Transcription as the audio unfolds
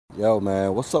Yo,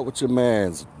 man, what's up with your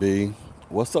man's B?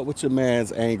 What's up with your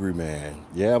man's Angryman?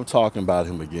 Yeah, I'm talking about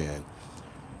him again.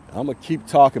 I'm gonna keep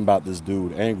talking about this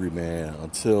dude, Angryman,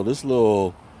 until this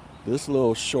little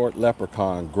short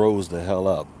leprechaun grows the hell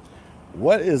up.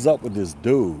 What is up with this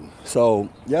dude? So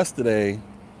yesterday,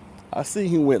 I see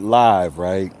he went live,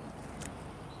 right?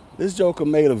 This joker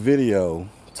made a video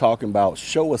talking about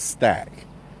show a stack,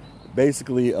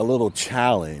 basically a little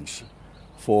challenge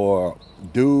for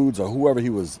dudes or whoever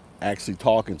he was actually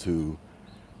talking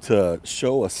to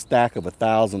show a stack of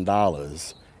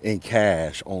 $1,000 in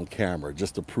cash on camera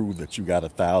just to prove that you got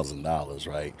 $1,000,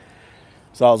 right?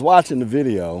 So I was watching the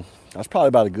video. I was probably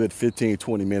about a good 15,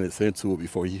 20 minutes into it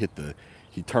before he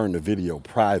turned the video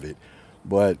private.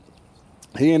 But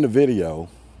he in the video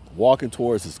walking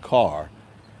towards his car,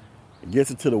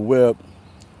 gets into the whip,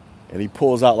 and he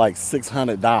pulls out like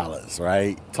 $600,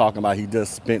 right? Talking about he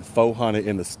just spent $400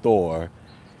 in the store.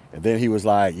 And then he was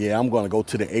like, yeah, I'm going to go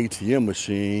to the ATM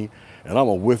machine and I'm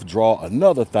going to withdraw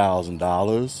another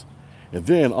 $1,000. And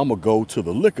then I'm going to go to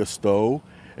the liquor store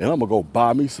and I'm going to go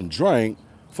buy me some drink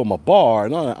from a bar.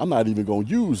 And I'm not even going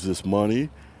to use this money.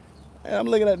 And I'm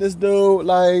looking at this dude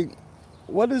like,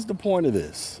 what is the point of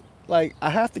this? Like, I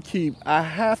have to keep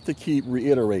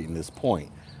reiterating this point.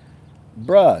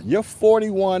 Bruh, you're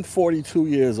 41, 42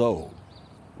 years old.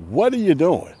 What are you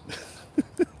doing?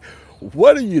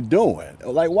 What are you doing?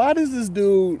 Like, why does this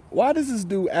dude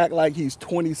act like he's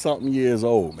 20 something years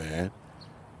old, man?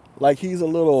 Like he's a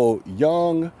little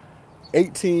young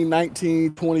 18,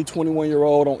 19, 20, 21-year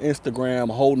old on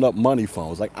Instagram holding up money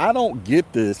phones. Like, I don't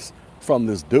get this from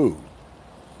this dude,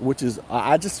 which is,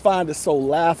 I just find it so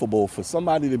laughable for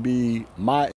somebody to be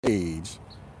my age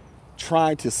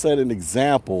trying to set an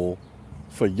example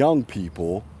for young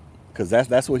people, because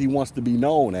that's what he wants to be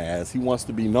known as. He wants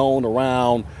to be known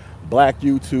around black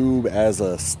YouTube as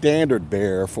a standard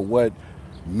bearer for what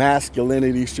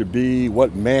masculinity should be,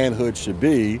 what manhood should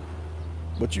be.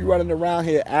 But you running around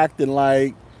here acting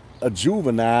like a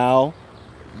juvenile.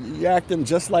 You acting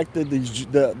just like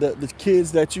the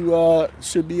kids that you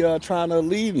should be trying to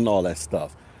lead and all that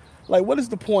stuff. Like, what is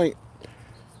the point?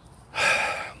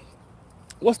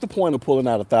 What's the point of pulling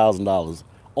out $1,000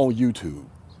 on YouTube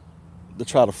to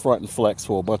try to front and flex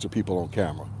for a bunch of people on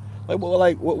camera?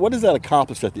 What does that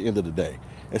accomplish at the end of the day?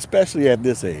 Especially at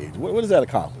this age, what does that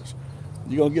accomplish?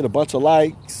 You gonna get a bunch of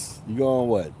likes? You gonna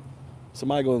what?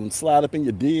 Somebody gonna slide up in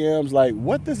your DMs? Like,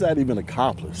 what does that even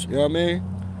accomplish? You know what I mean?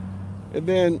 And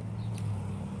then,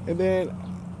 and then,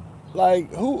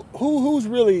 like, who's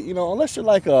really, unless you're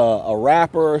like a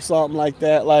rapper or something like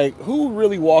that, like, who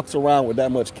really walks around with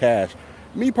that much cash?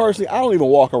 Me personally, I don't even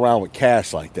walk around with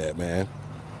cash like that, man.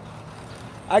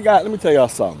 Let me tell y'all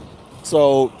something.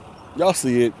 So, y'all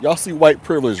see it. Y'all see white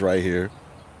privilege right here.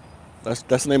 That's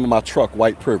the name of my truck,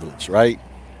 white privilege, right?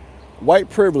 White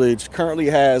privilege currently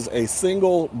has a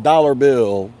single dollar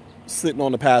bill sitting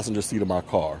on the passenger seat of my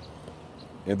car.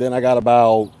 And then I got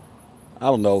about, I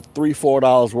don't know, $3,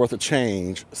 $4 worth of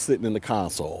change sitting in the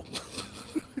console.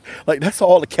 Like, that's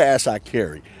all the cash I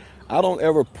carry. I don't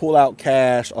ever pull out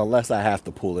cash unless I have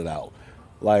to pull it out.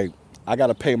 Like, I got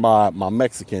to pay my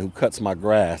Mexican who cuts my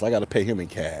grass. I got to pay him in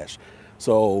cash.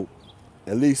 So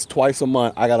at least twice a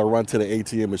month, I got to run to the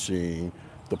ATM machine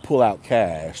to pull out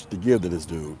cash to give to this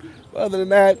dude. But other than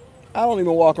that, I don't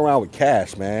even walk around with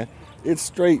cash, man. It's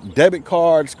straight debit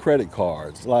cards, credit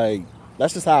cards. Like,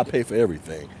 that's just how I pay for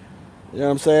everything. You know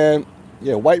what I'm saying?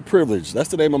 Yeah, white privilege. That's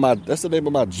the name of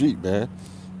my Jeep, man.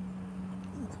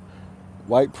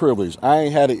 White privilege. I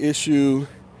ain't had an issue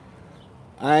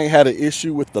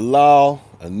with the law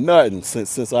or nothing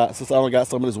since I done got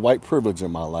some of this white privilege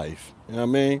in my life. You know what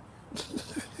I mean?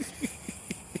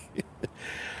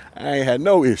 I ain't had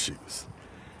no issues.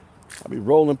 I be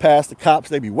rolling past the cops,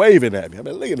 they be waving at me. I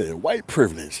mean, look at it, white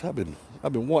privilege. I've been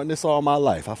wanting this all my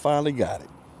life. I finally got it.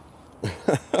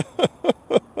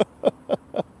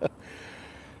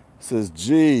 Says,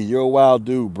 gee, you're a wild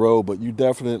dude, bro, but you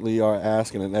definitely are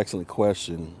asking an excellent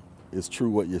question. It's true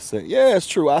what you're saying. Yeah, it's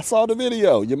true. I saw the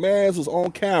video. Your man's was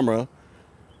on camera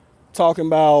talking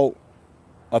about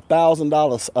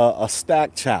 $1,000 a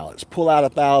stack challenge. Pull out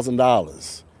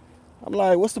 $1,000. I'm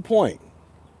like, what's the point?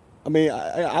 I mean,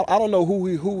 I don't know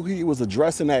who he was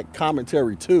addressing that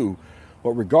commentary to,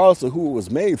 but regardless of who it was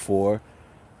made for,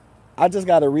 I just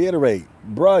got to reiterate,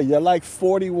 bruh, you're like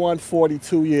 41,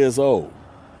 42 years old.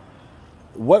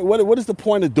 What is the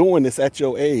point of doing this at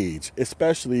your age,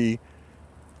 especially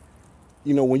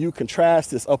when you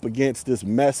contrast this up against this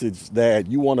message that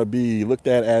you want to be looked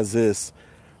at as this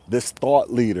thought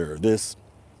leader, this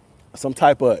some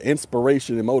type of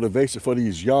inspiration and motivation for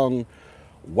these young,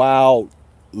 wild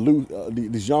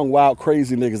these young, wild,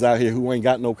 crazy niggas out here who ain't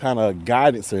got no kind of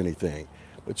guidance or anything.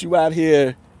 But you out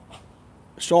here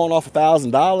showing off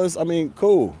 $1,000. I mean,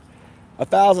 cool.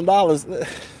 $1,000.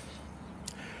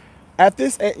 At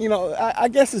this, I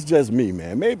guess it's just me,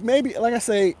 man. Maybe, like I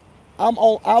say,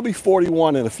 I'll be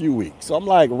 41 in a few weeks, so I'm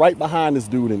like right behind this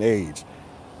dude in age.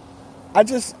 I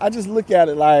just look at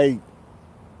it like,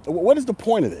 what is the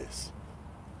point of this?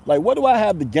 Like, what do I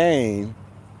have to gain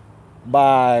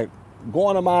by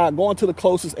going to the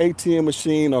closest ATM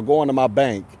machine or going to my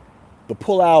bank to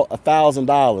pull out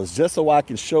 $1,000 just so I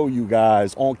can show you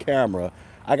guys on camera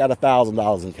I got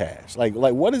 $1,000 in cash? Like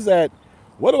what is that?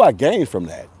 What do I gain from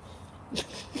that?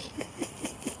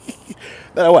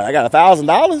 What, I got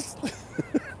 $1,000?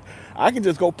 I can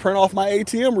just go print off my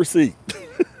ATM receipt.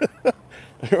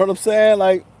 You know what I'm saying?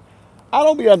 Like, I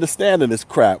don't be understanding this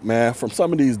crap, man, from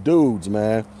some of these dudes,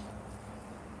 man.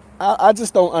 I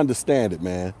just don't understand it,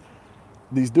 man.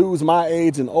 These dudes my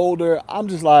age and older, I'm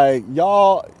just like,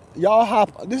 y'all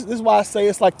hop. This is why I say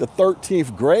it's like the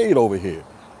 13th grade over here.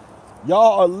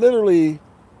 Y'all are literally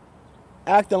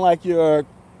acting like you're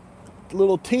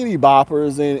little teeny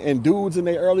boppers and dudes in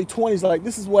their early 20s. Like,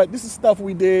 this is stuff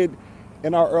we did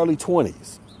in our early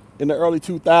 20s, in the early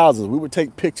 2000s. We would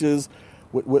take pictures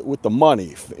with the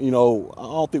money. I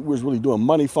don't think we was really doing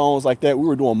money phones like that. We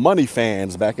were doing money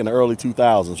fans back in the early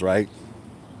 2000s, right?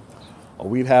 Or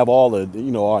we'd have all the,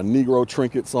 our Negro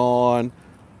trinkets on,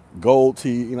 gold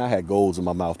teeth. I had golds in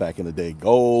my mouth back in the day,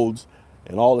 golds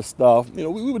and all this stuff. We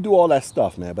would do all that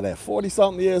stuff, man. But at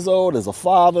 40-something years old, as a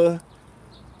father,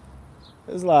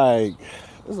 it's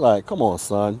like, come on,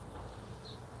 son.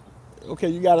 Okay,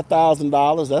 you got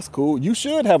 $1,000. That's cool. You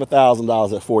should have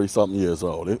 $1,000 at 40-something years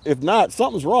old. If not,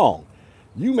 something's wrong.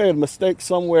 You made a mistake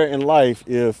somewhere in life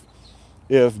if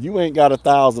you ain't got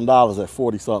 $1,000 at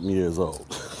 40-something years old.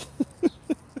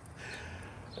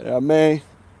 Yeah, man.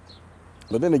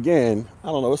 But then again, I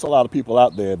don't know. There's a lot of people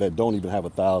out there that don't even have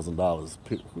 $1,000.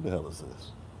 Who the hell is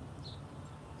this?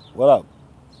 What up?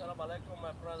 Assalamu alaikum,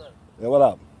 my brother. Yeah, what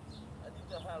up? I need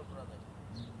your help, brother.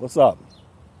 What's up?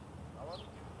 I want to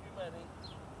give you money.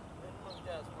 Minimum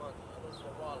gas money. I don't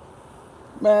your wallet.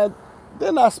 Man,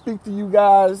 didn't I speak to you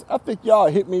guys? I think y'all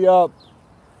hit me up.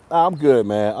 Nah, I'm good,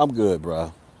 man. I'm good,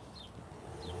 bro.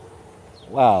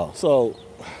 Wow. So,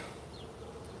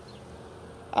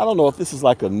 I don't know if this is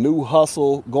like a new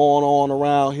hustle going on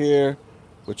around here,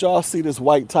 but y'all see this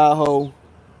white Tahoe?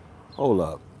 Hold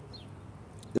up.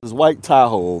 This white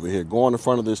Tahoe over here going in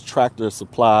front of this Tractor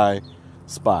Supply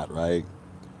spot, right?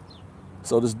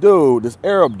 So this dude, this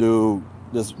Arab dude,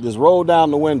 just rolled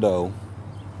down the window,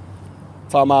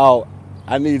 talking about,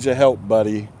 I need your help,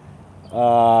 buddy.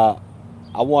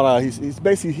 He's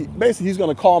basically he's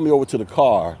gonna call me over to the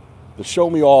car to show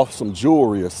me off some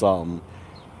jewelry or something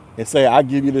and say, I'll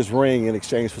give you this ring in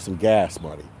exchange for some gas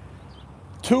money.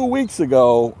 2 weeks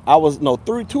ago, 2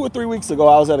 or 3 weeks ago,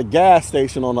 I was at a gas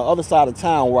station on the other side of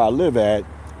town where I live at,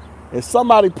 and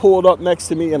somebody pulled up next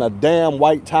to me in a damn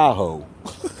white Tahoe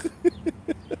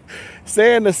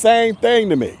saying the same thing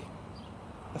to me.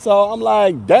 So I'm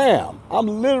like, damn,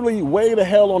 I'm literally way the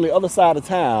hell on the other side of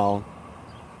town,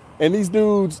 and these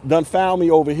dudes done found me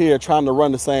over here trying to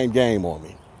run the same game on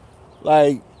me.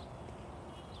 Like,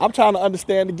 I'm trying to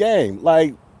understand the game.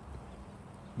 Like,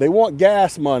 they want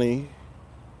gas money,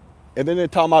 and then they're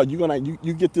talking about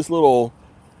you get this little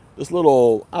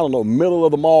I don't know, middle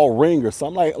of the mall ring or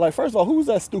something. Like first of all, who's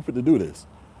that stupid to do this?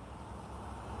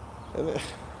 And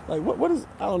like what is,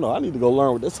 I don't know. I need to go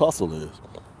learn what this hustle is.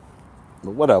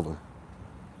 But whatever.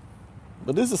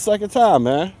 But this is the second time,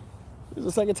 man. This is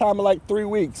the second time in like 3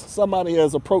 weeks somebody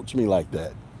has approached me like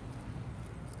that.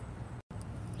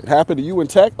 It happened to you in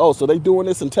Texas? Oh, so they doing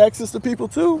this in Texas to people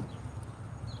too?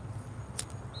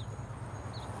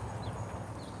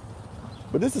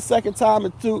 But this is the second time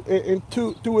in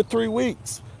two or 3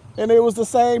 weeks. And it was the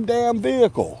same damn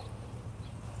vehicle.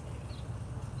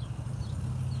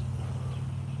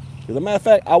 As a matter of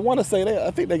fact, I want to say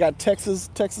I think they got Texas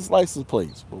license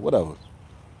plates, but whatever.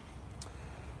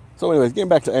 So anyways, getting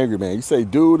back to Angryman, you say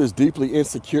dude is deeply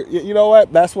insecure. You know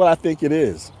what? That's what I think it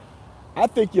is. I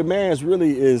think your man's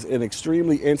really is an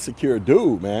extremely insecure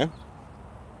dude, man.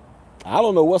 I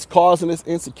don't know what's causing this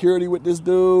insecurity with this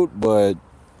dude, but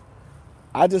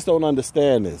I just don't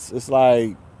understand this. It's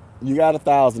like, you got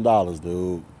 $1,000,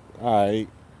 dude. All right.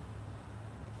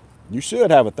 You should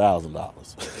have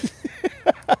 $1,000.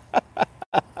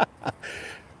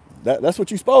 That's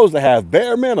what you're supposed to have,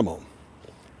 bare minimum.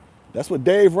 That's what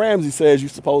Dave Ramsey says you're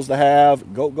supposed to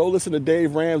have. Go listen to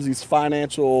Dave Ramsey's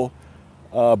financial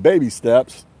baby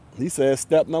steps. He says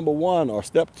step number one or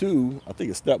step two, I think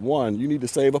it's step one, you need to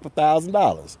save up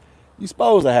 $1,000. You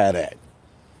supposed to have that.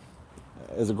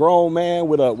 As a grown man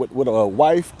with a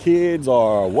wife, kids,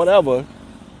 or whatever,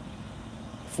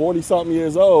 40 something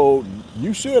years old,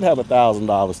 you should have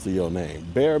 $1,000 to your name,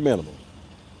 bare minimum,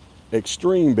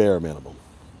 extreme bare minimum.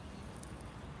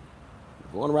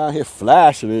 Going around here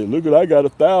flashing it, look at I got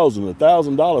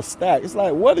 $1,000 stack. It's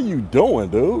like, what are you doing,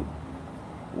 dude?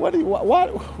 Who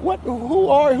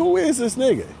is this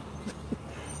nigga?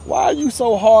 Why are you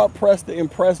so hard pressed to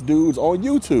impress dudes on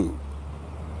YouTube?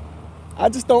 I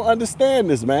just don't understand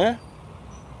this, man.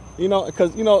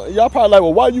 Because y'all probably like,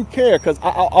 well, why you care? Because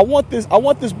I want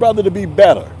this brother to be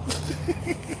better.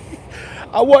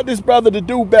 I want this brother to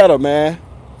do better, man.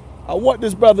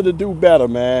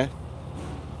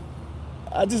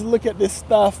 I just look at this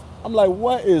stuff. I'm like,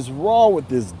 what is wrong with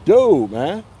this dude,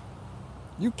 man?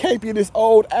 You can't be this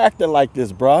old acting like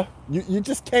this, bruh. You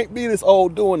just can't be this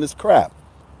old doing this crap.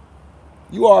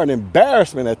 You are an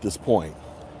embarrassment at this point.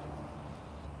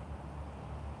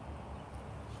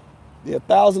 Yeah,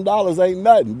 $1,000 ain't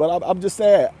nothing, but I'm just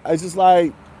saying, it's just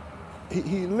like,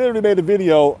 he literally made a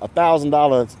video,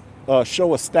 $1,000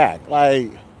 show a stack.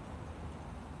 Like,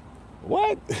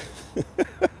 what?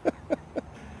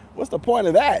 What's the point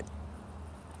of that?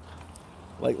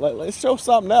 Like let's show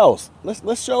something else.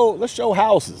 Let's show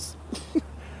houses.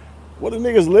 What do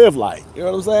niggas live like? You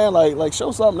know what I'm saying? Like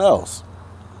show something else.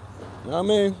 You know what I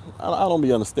mean? I don't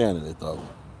be understanding it though.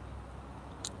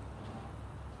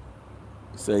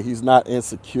 He said he's not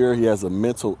insecure. He has a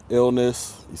mental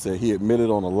illness. He said he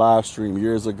admitted on a live stream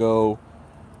years ago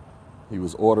he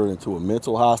was ordered into a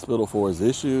mental hospital for his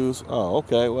issues. Oh,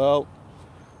 okay. Well,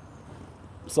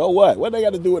 so what? What they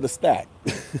got to do with the stack?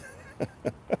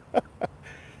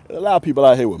 A lot of people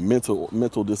out here with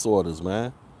mental disorders,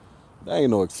 man. That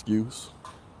ain't no excuse.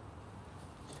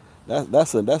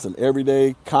 That's an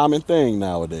everyday common thing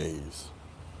nowadays.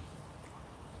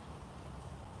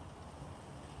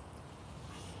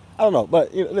 I don't know,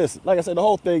 but listen, like I said, the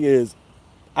whole thing is,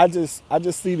 I just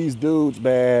see these dudes,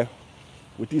 man,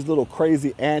 with these little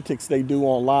crazy antics they do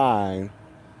online.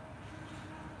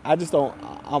 I just don't.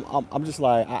 I'm just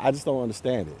like, I just don't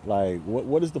understand it. Like,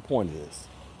 what is the point of this?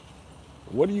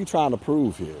 What are you trying to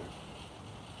prove here?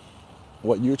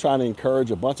 What, you're trying to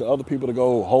encourage a bunch of other people to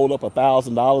go hold up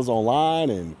 $1,000 online,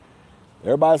 and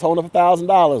everybody's holding up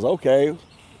 $1,000. Okay,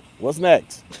 what's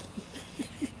next?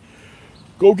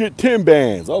 Go get 10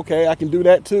 bands. Okay, I can do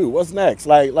that too. What's next?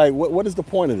 Like what is the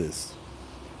point of this?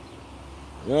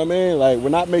 You know what I mean? Like, we're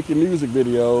not making music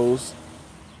videos.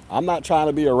 I'm not trying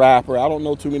to be a rapper. I don't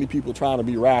know too many people trying to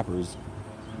be rappers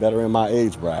that are in my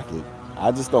age bracket.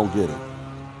 I just don't get it.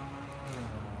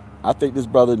 I think this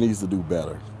brother needs to do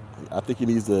better. I think he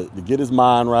needs to get his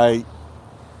mind right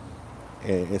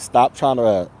and stop trying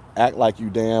to act like you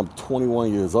damn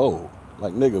 21 years old.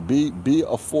 Like, nigga, be a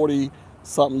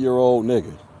 40-something-year-old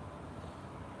nigga.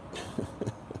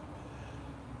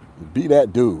 Be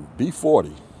that dude. Be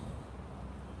 40.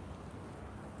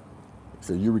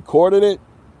 So you recorded it.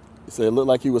 He said it looked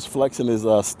like he was flexing his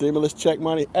stimulus check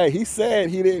money. Hey, he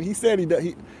said he didn't. He said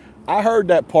I heard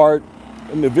that part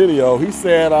in the video. He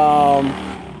said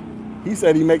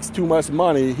he makes too much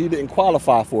money. He didn't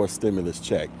qualify for a stimulus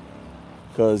check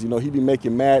because he be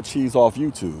making mad cheese off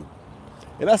YouTube.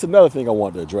 And that's another thing I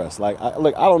want to address. Like, I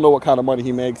don't know what kind of money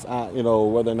he makes.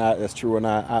 Whether or not that's true or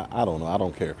not, I don't know. I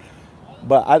don't care.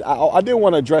 But I did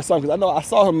want to address something because I know I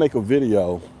saw him make a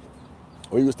video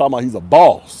where he was talking about he's a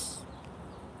boss.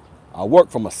 I work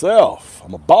for myself.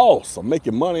 I'm a boss. I'm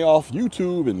making money off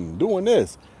YouTube and doing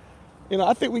this.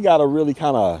 I think we got to really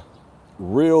kind of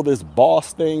reel this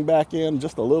boss thing back in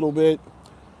just a little bit.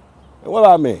 And what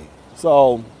I mean,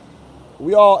 so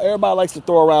everybody likes to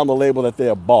throw around the label that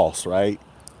they're a boss, right?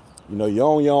 You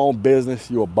own your own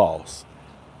business, you're a boss.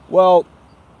 Well,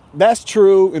 that's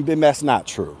true, and then that's not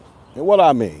true. And what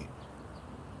I mean,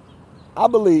 I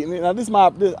believe, now this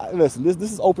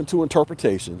is open to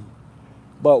interpretation.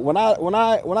 But when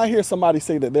I hear somebody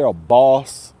say that they're a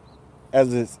boss,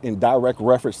 as it's in direct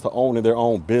reference to owning their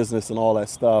own business and all that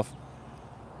stuff,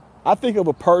 I think of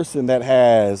a person that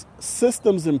has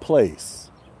systems in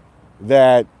place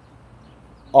that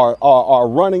are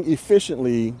running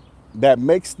efficiently, that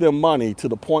makes them money to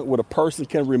the point where the person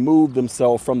can remove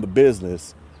themselves from the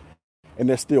business and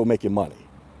they're still making money.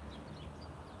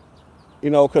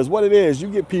 Because what it is, you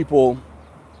get people,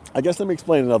 I guess let me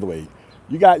explain it another way.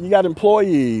 You got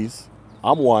employees.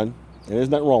 I'm one, and there's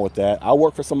nothing wrong with that. I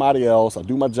work for somebody else. I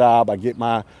do my job. I get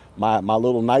my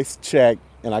little nice check,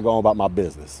 and I go on about my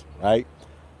business, right?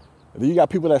 And then you got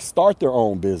people that start their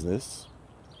own business,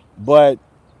 but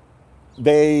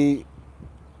they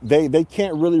they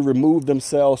can't really remove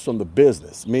themselves from the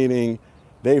business, meaning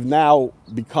they've now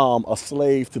become a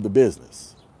slave to the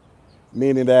business.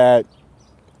 Meaning that,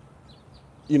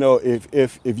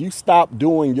 if you stop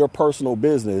doing your personal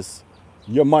business,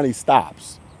 your money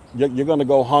stops. You're going to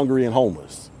go hungry and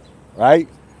homeless, right?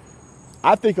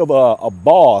 I think of a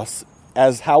boss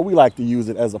as how we like to use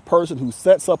it, as a person who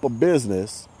sets up a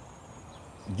business,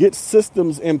 gets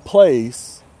systems in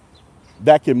place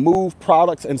that can move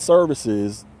products and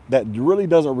services that really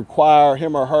doesn't require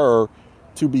him or her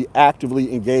to be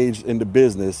actively engaged in the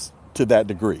business to that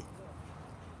degree.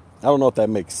 I don't know if that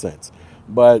makes sense,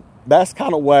 but that's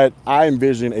kind of what I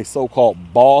envision a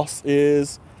so-called boss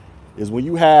is when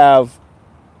you have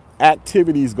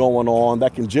activities going on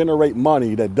that can generate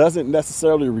money that doesn't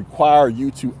necessarily require you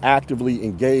to actively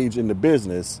engage in the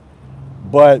business,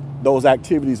 but those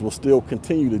activities will still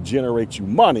continue to generate you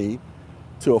money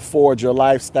to afford your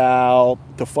lifestyle,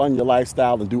 to fund your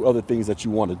lifestyle, and do other things that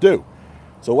you want to do.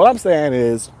 So what I'm saying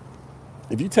is,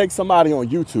 if you take somebody on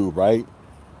YouTube, right,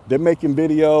 they're making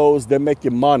videos, they're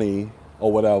making money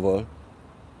or whatever,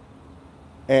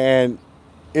 and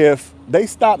if they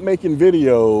stop making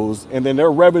videos and then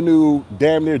their revenue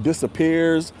damn near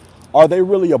disappears, are they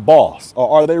really a boss, or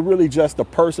are they really just a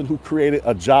person who created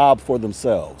a job for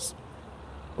themselves?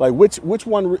 Like, which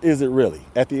one is it really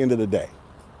at the end of the day?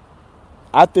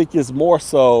 I think it's more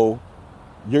so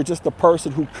you're just a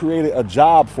person who created a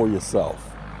job for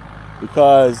yourself.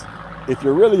 Because if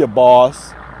you're really a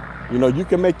boss, you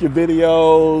can make your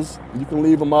videos, you can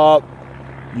leave them up,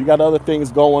 you got other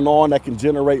things going on that can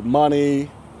generate money,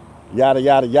 yada,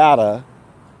 yada, yada,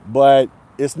 but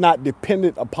it's not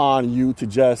dependent upon you to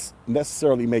just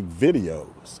necessarily make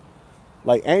videos.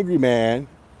 Like Angryman,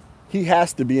 he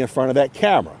has to be in front of that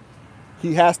camera.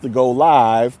 He has to go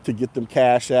live to get them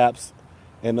cash apps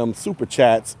and them super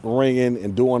chats ringing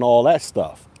and doing all that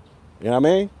stuff. You know what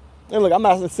I mean? And look, I'm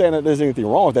not saying that there's anything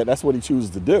wrong with that. That's what he chooses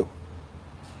to do.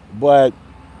 But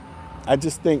I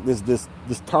just think this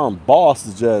term boss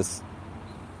is just,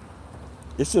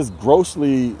 it's just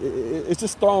grossly, it's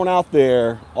just thrown out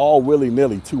there all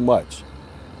willy-nilly too much.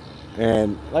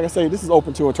 And like I say, this is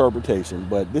open to interpretation,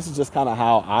 but this is just kind of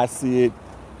how I see it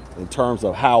in terms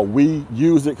of how we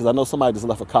use it. Because I know somebody just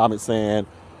left a comment saying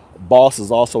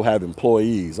bosses also have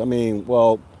employees. I mean,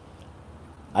 well,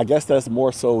 I guess that's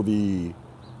more so the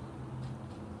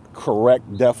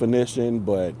correct definition,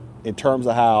 but in terms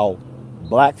of how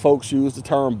black folks use the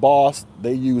term boss,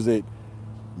 they use it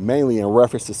mainly in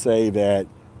reference to say that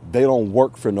they don't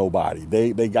work for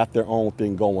nobody. They got their own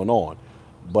thing going on.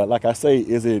 But like I say,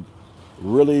 is it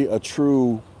really a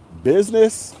true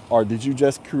business, or did you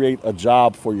just create a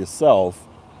job for yourself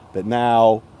that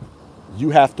now you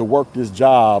have to work this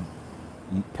job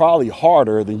probably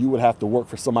harder than you would have to work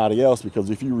for somebody else? Because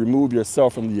if you remove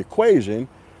yourself from the equation,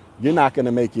 you're not going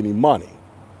to make any money.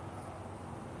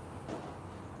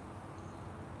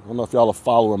 I don't know if y'all are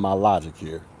following my logic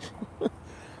here.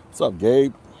 What's up,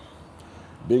 Gabe?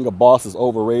 Being a boss is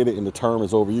overrated and the term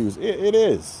is overused. It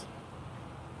is.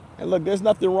 And look, there's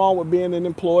nothing wrong with being an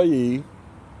employee,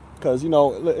 because,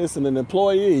 listen, an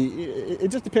employee, it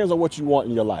just depends on what you want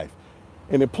in your life.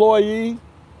 An employee,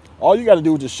 all you got to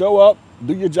do is just show up,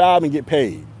 do your job, and get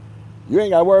paid. You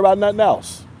ain't got to worry about nothing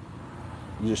else.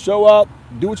 You just show up,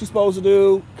 do what you're supposed to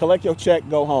do, collect your check,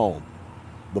 go home.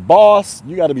 The boss,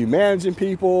 you got to be managing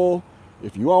people.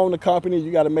 If you own the company,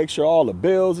 you got to make sure all the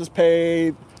bills is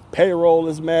paid, payroll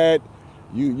is met.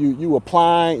 You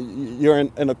applying, you're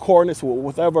in accordance with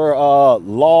whatever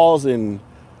laws and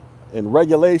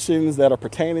regulations that are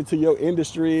pertaining to your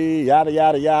industry, yada,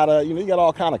 yada, yada. You got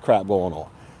all kind of crap going on.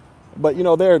 But,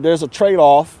 there's a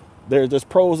trade-off. There's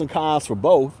pros and cons for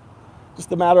both.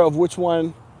 Just a matter of which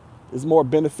one is more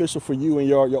beneficial for you and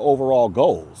your overall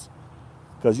goals.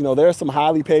 Because, there's some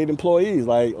highly paid employees.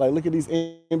 Like look at these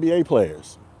NBA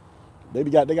players. They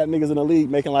got niggas in the league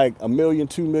making like $1 million,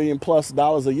 $2 million plus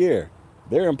dollars a year.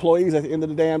 They're employees at the end of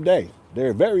the damn day.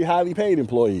 They're very highly paid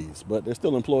employees, but they're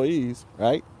still employees,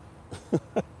 right? You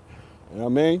know what I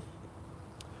mean?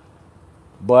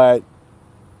 But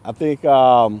I think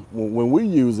when we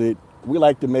use it, we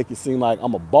like to make it seem like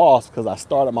I'm a boss because I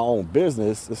started my own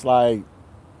business. It's like,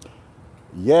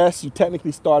 yes, you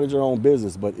technically started your own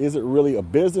business, but is it really a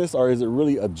business, or is it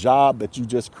really a job that you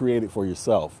just created for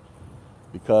yourself?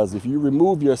 Because if you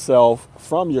remove yourself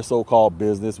from your so-called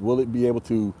business, will it be able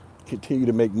to continue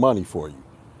to make money for you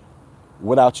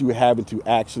without you having to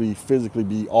actually physically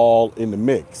be all in the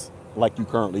mix like you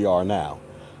currently are now?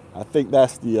 I think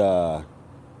that's the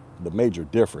major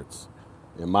difference,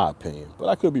 in my opinion, but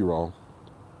I could be wrong.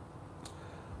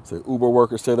 So Uber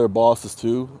workers say they're bosses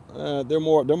too. They're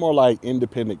more like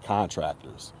independent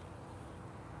contractors.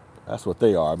 That's what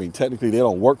they are. I mean, technically they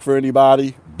don't work for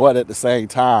anybody, but at the same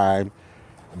time,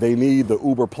 they need the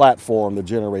Uber platform to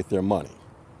generate their money.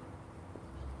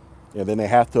 And then they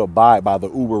have to abide by the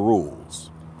Uber rules.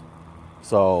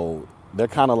 So they're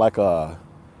kind of like a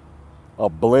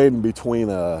blend between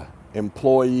a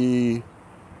employee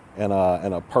and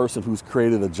a person who's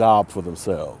created a job for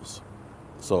themselves.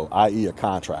 So, i.e., a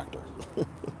contractor.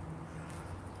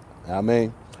 I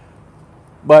mean,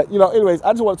 but anyways,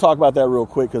 I just want to talk about that real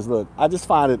quick because look, I just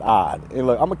find it odd. And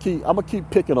look, I'm gonna keep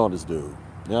picking on this dude.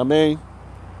 You know what I mean?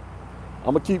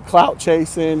 I'm gonna keep clout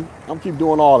chasing. I'm gonna keep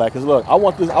doing all that because look, I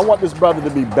want this brother to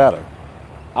be better.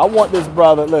 I want this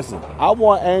brother. Listen, I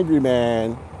want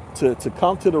Angryman to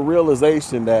come to the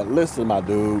realization that listen, my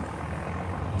dude,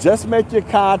 just make your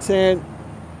content,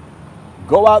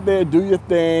 go out there, do your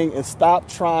thing, and stop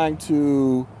trying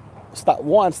to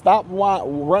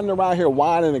running around here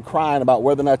whining and crying about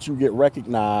whether or not you get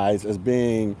recognized as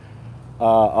being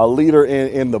a leader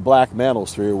in the black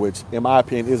manosphere, which in my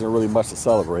opinion isn't really much to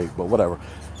celebrate, but whatever.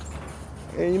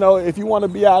 And if you want to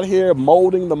be out here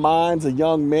molding the minds of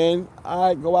young men, all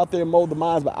right, go out there and mold the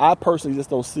minds. But I personally just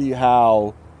don't see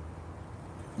how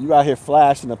you out here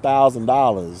flashing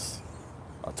 $1,000,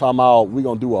 talking about we're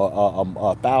gonna do a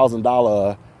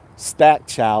 $1,000 stack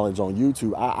challenge on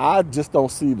YouTube. I just don't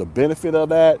see the benefit of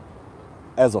that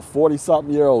as a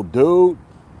 40-something-year-old dude.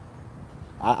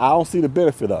 I don't see the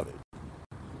benefit of it.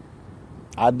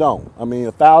 I don't. I mean,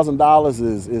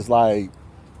 $1,000 is like,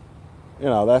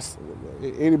 that's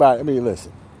anybody. I mean,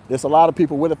 listen, there's a lot of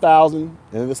people with 1,000,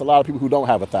 and there's a lot of people who don't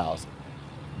have 1,000.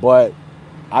 But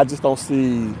I just don't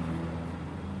see.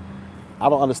 I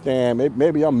don't understand.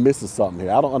 Maybe I'm missing something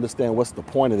here. I don't understand what's the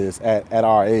point of this at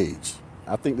our age.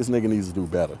 I think this nigga needs to do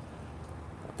better.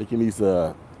 I think he needs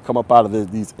to come up out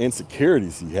of these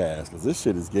insecurities he has, because this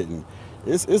shit is getting,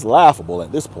 it's laughable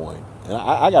at this point. And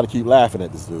I got to keep laughing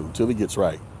at this dude till he gets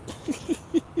right.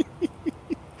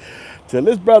 Till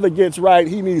this brother gets right,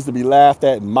 he needs to be laughed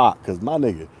at and mocked, because my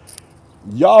nigga,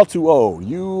 y'all too old.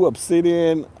 You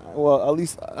Obsidian, well, at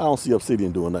least I don't see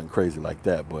Obsidian doing nothing crazy like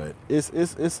that, but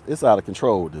it's out of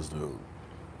control with this dude.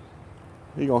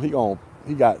 He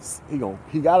got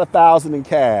 1,000 in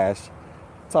cash.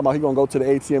 Talking about he gonna go to the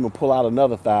ATM and pull out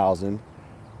another 1,000.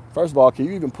 First of all, can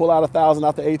you even pull out 1,000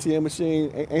 out the ATM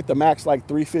machine? Ain't the max like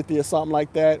 350 or something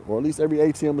like that? Or at least every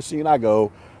ATM machine I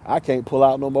go, I can't pull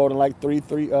out no more than like like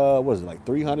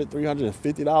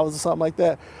 $350 or something like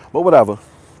that. But whatever.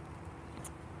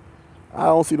 I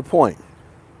don't see the point.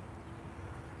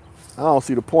 I don't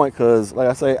see the point because, like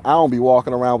I say, I don't be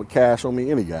walking around with cash on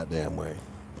me any goddamn way.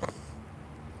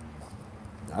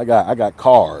 I got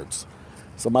cards.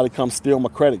 Somebody comes steal my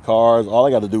credit cards. All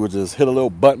I got to do is just hit a little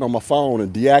button on my phone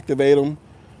and deactivate them.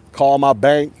 Call my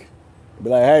bank. Be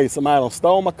like, hey, somebody done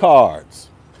stole my cards.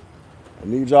 I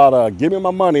need y'all to give me my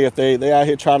money if they out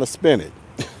here trying to spend it.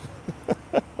 You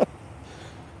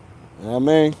know what I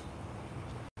mean?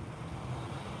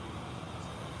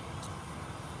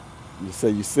 You say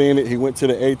you seen it. He went to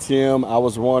the ATM. I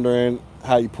was wondering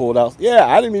how you pulled out. Yeah,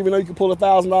 I didn't even know you could pull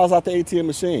 $1,000 out the ATM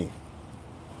machine.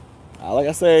 Like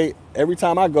I say, every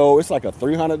time I go, it's like a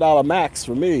 $300 max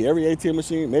for me. Every ATM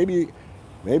machine, maybe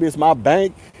it's my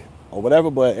bank or whatever,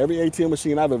 but every ATM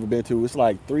machine I've ever been to, it's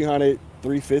like $300,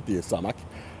 $350 or something.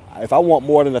 If I want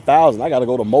more than 1,000, I got to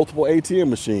go to multiple ATM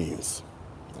machines.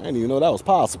 I didn't even know that was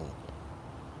possible.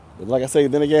 But like I say,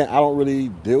 then again, I don't really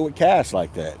deal with cash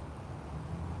like that.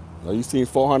 You seen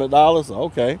 $400?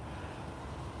 Okay.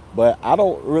 But I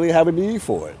don't really have a need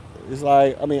for it. It's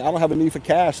like, I don't have a need for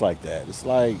cash like that. It's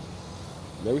like,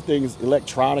 everything is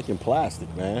electronic and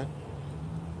plastic, man.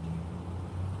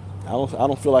 I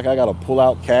don't feel like I gotta pull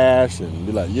out cash and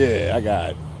be like, yeah, I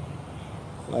got it.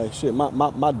 Like shit,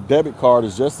 my debit card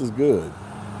is just as good.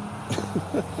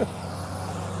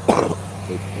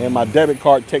 And my debit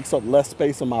card takes up less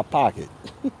space in my pocket.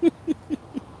 You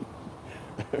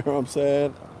know what I'm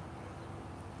saying?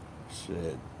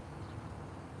 Shit.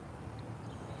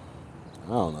 I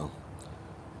don't know.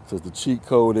 Says the cheat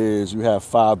code is you have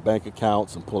 5 bank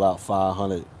accounts and pull out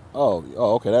 500. Oh,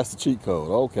 okay, that's the cheat code.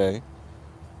 Okay.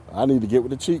 I need to get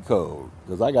with the cheat code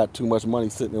because I got too much money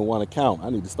sitting in one account. I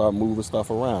need to start moving stuff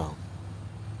around.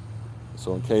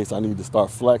 So in case I need to start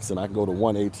flexing, I can go to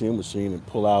one ATM machine and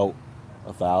pull out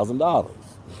 $1,000.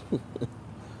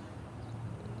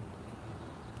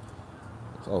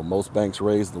 So most banks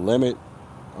raise the limit.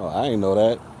 Oh, I ain't know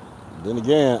that. Then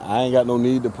again, I ain't got no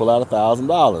need to pull out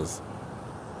 $1,000.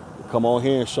 Come on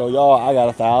here and show y'all I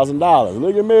got $1,000.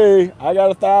 Look at me. I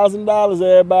got $1,000,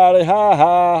 everybody. Ha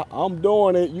ha. I'm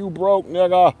doing it. You broke,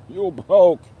 nigga. You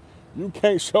broke. You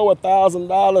can't show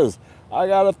 $1,000. I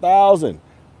got 1,000.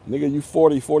 Nigga, you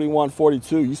 40, 41,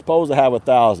 42. You supposed to have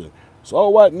 1,000. So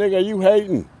what, nigga? You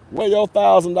hating? Where your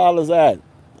 $1,000 at?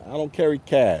 I don't carry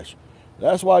cash.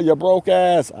 That's why you broke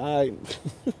ass.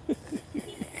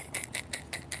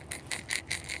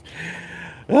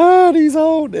 These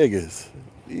old niggas.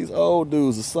 These old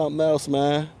dudes are something else,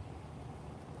 man.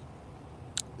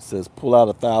 It says pull out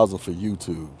 1,000 for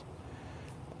YouTube.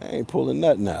 I ain't pulling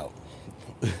nothing out.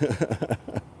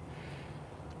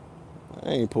 I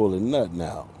ain't pulling nothing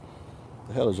out.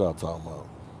 The hell is y'all talking about?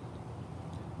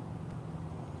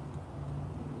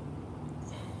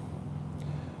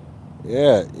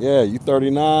 Yeah, you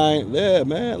 39. Yeah,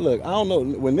 man, look, I don't know.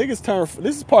 When niggas turn,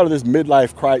 this is part of this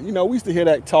midlife crisis. You know, we used to hear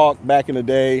that talk back in the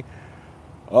day.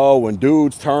 Oh, when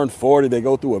dudes turn 40, they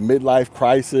go through a midlife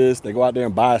crisis. They go out there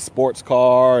and buy a sports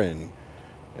car, and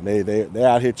they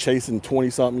out here chasing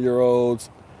 20-something-year-olds.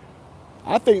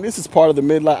 I think this is part of the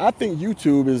midlife. I think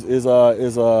YouTube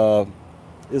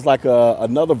is like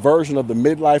another version of the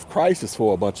midlife crisis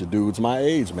for a bunch of dudes my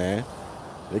age, man.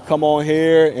 They come on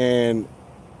here and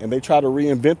they try to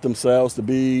reinvent themselves to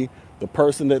be the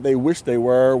person that they wish they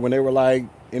were when they were like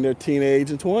in their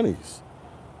teenage and 20s.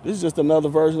 This is just another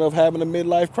version of having a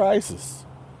midlife crisis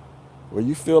where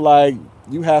you feel like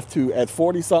you have to, at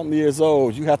 40-something years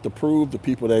old, you have to prove to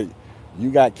people that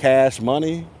you got cash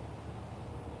money.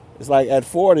 It's like at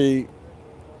 40,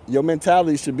 your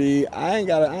mentality should be, I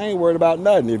ain't worried about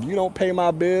nothing. If you don't pay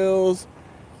my bills,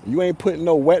 you ain't putting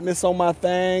no wetness on my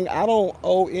thing. I don't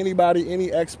owe anybody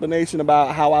any explanation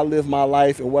about how I live my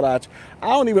life and what I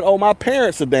don't even owe my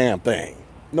parents a damn thing.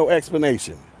 No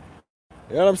explanation.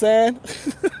 You know what I'm saying?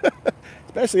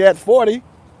 Especially at 40.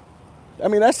 I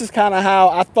mean, that's just kind of how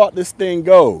I thought this thing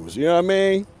goes. You know what I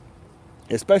mean?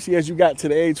 Especially as you got to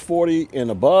the age 40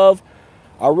 and above.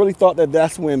 I really thought that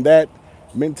that's when that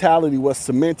mentality was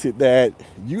cemented, that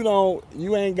you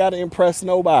ain't got to impress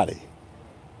nobody.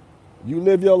 You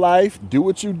live your life, do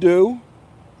what you do,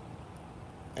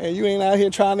 and you ain't out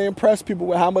here trying to impress people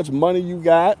with how much money you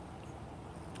got,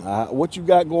 what you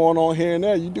got going on here and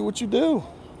there. You do what you do.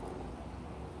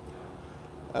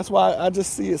 That's why I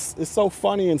just see it's so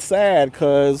funny and sad,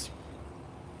 because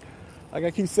like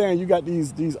I keep saying, you got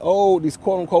these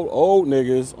quote unquote old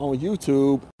niggas on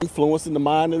YouTube influencing the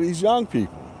mind of these young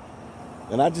people.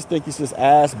 And I just think it's just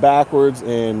ass backwards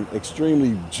and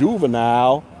extremely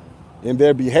juvenile in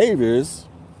their behaviors,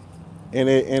 and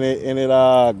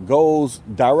it goes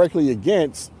directly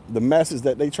against the message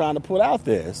that they trying to put out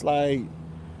there. It's like,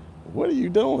 what are you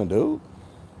doing, dude?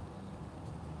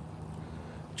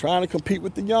 Trying to compete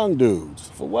with the young dudes.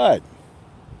 For what?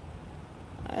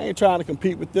 I ain't trying to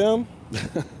compete with them. I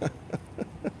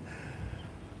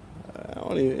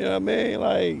don't even, you know what I mean?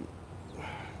 Like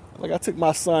I took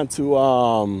my son to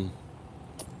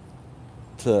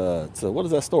what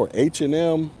is that store?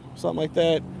 H&M, something like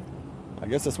that. I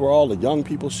guess that's where all the young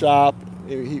people shop.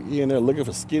 He in there looking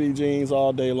for skinny jeans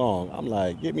all day long. I'm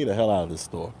like, get me the hell out of this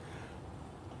store.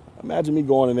 Imagine me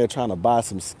going in there trying to buy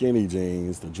some skinny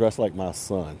jeans to dress like my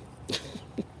son.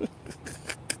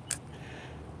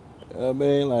 I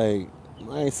mean, like,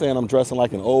 I ain't saying I'm dressing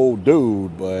like an old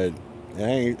dude, but I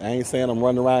ain't saying I'm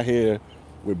running around here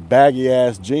with baggy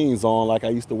ass jeans on like I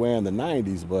used to wear in the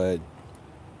 90s, but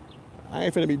I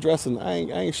ain't finna be dressing. I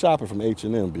ain't shopping from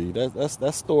H&M, B.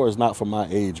 That store is not for my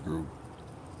age group.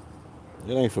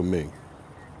 It ain't for me.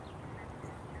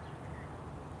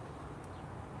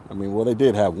 I mean, well, they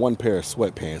did have one pair of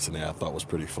sweatpants in there I thought was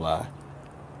pretty fly.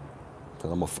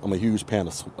 Because I'm a huge fan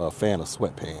of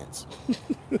sweatpants.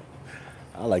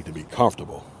 I like to be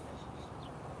comfortable.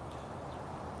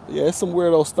 But yeah, it's some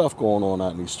weirdo stuff going on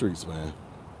out in these streets, man.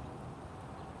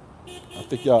 I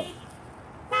think y'all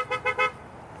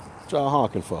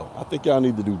honking for. I think y'all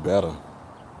need to do better.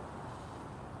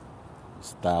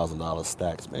 It's $1,000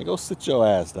 stacks, man. Go sit your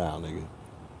ass down, nigga.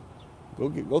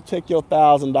 Go take your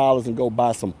 $1,000 and go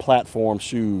buy some platform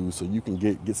shoes so you can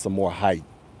get some more height.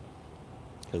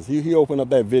 Cause he opened up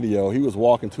that video. He was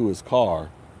walking to his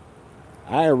car.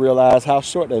 I didn't realize how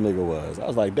short that nigga was. I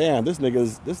was like, damn, this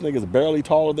nigga's barely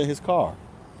taller than his car.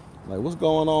 Like, what's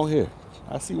going on here?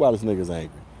 I see why this nigga's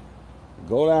angry.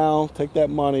 Go down, take that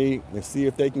money, and see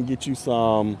if they can get you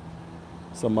some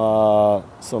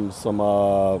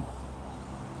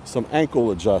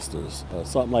ankle adjusters,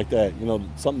 something like that. You know,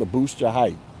 something to boost your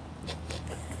height.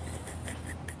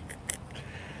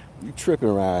 You tripping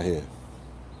around here.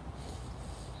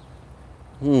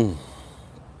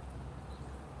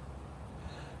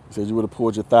 You said you would have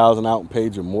pulled your 1,000 out and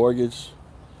paid your mortgage.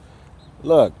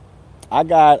 Look, I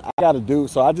got to do.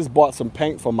 So I just bought some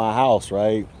paint for my house,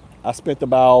 right? I spent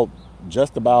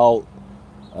just about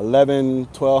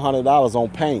 1,200 on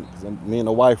paint. 'Cause me and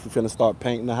the wife we finna start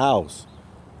painting the house.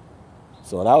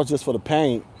 So that was just for the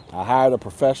paint. I hired a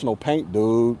professional paint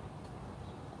dude.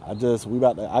 I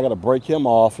gotta break him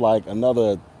off like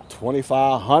another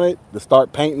 2,500 to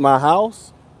start painting my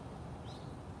house.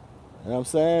 You know what I'm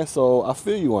saying? So I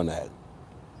feel you on that.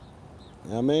 You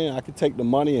know what I mean? I could take the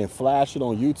money and flash it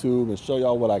on YouTube and show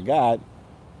y'all what I got.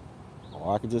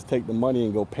 Or I could just take the money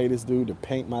and go pay this dude to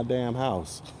paint my damn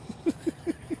house.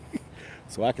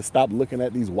 So I can stop looking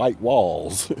at these white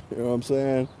walls. You know what I'm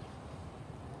saying?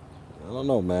 I don't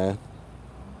know, man.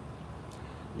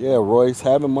 Yeah, Royce,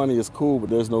 having money is cool,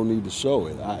 but there's no need to show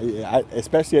it.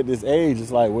 Especially at this age,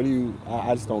 it's like,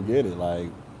 I just don't get it. Like,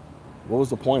 what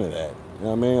was the point of that? You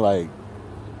know what I mean? Like,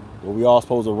 were we all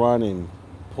supposed to run and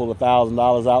pull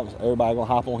 $1,000 out? Everybody gonna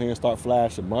hop on here and start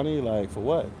flashing money? Like, for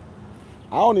what?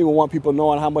 I don't even want people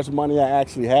knowing how much money I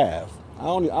actually have. I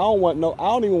don't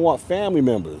even want family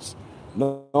members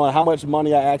knowing how much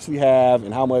money I actually have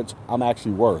and how much I'm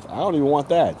actually worth. I don't even want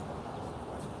that.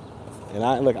 And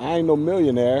I ain't no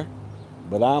millionaire,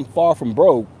 but I'm far from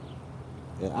broke.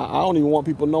 And I don't even want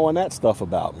people knowing that stuff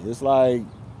about me. It's like,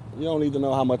 you don't need to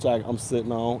know how much I'm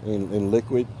sitting on in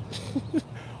liquid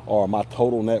or my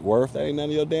total net worth. That ain't none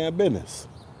of your damn business.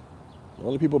 The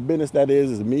only people business that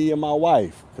is me and my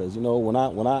wife. Because, you know, when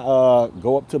I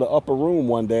go up to the upper room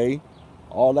one day,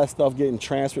 all that stuff getting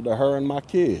transferred to her and my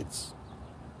kids.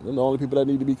 They're the only people that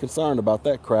need to be concerned about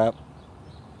that crap.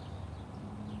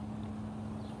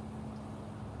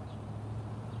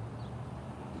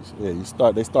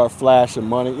 Yeah, they start flashing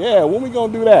money. Yeah, when we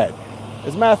gonna do that?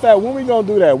 As a matter of fact, when we gonna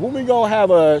do that? When we gonna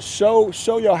have a show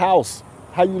your house,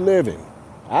 how you living?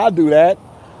 I'll do that.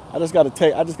 I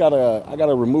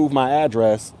gotta remove my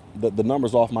address, the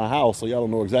numbers off my house, so y'all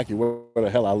don't know exactly where the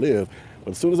hell I live.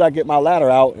 But as soon as I get my ladder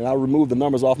out and I remove the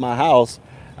numbers off my house,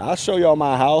 I'll show y'all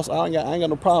my house. I ain't got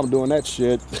no problem doing that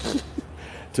shit.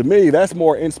 To me, that's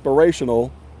more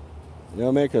inspirational. You know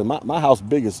what I mean? Because my house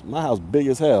big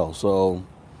as hell. So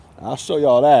I'll show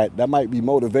y'all that. That might be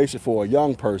motivation for a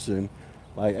young person.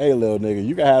 Like, hey, little nigga,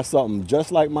 you can have something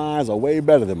just like mine or way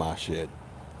better than my shit.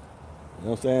 You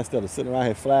know what I'm saying? Instead of sitting around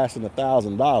here flashing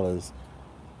 $1,000,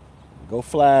 go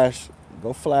flash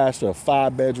a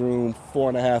 5-bedroom,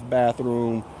 4.5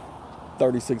 bathroom,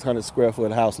 3,600 square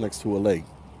foot house next to a lake.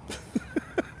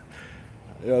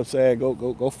 You know what I'm saying?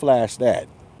 Go flash that.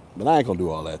 But I ain't gonna do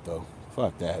all that though.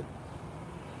 Fuck that.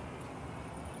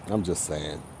 I'm just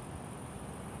saying.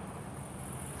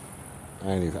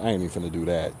 I ain't even finna do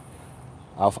that.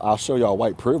 I'll show y'all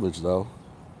white privilege though.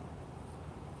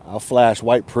 I'll flash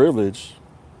white privilege.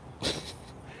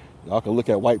 Y'all can look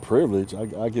at white privilege.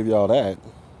 I'll give y'all that.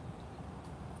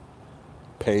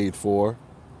 Paid for.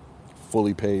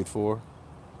 Fully paid for.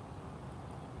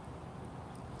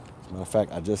 As a matter of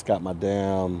fact, I just got my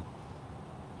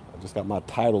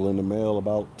title in the mail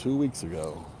about 2 weeks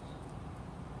ago.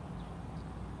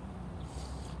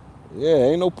 Yeah,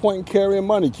 ain't no point in carrying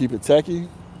money, keep it techie.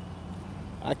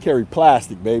 I carry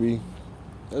plastic, baby.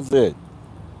 That's it.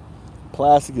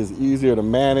 Plastic is easier to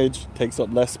manage, takes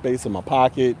up less space in my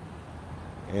pocket.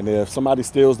 And if somebody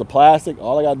steals the plastic,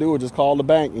 all I gotta do is just call the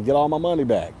bank and get all my money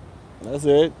back. That's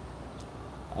it.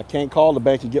 I can't call the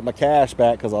bank and get my cash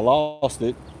back because I lost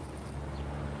it.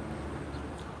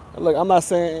 Look, I'm not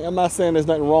saying there's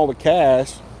nothing wrong with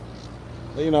cash.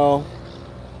 You know,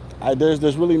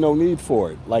 there's really no need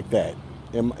for it like that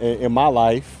in my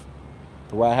life,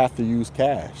 to where I have to use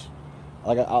cash.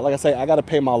 Like I say, I got to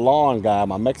pay my lawn guy,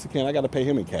 my Mexican. I got to pay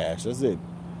him in cash. That's it.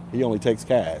 He only takes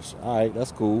cash. All right,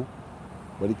 that's cool.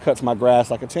 But he cuts my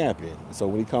grass like a champion. So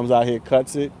when he comes out here,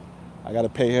 cuts it, I got to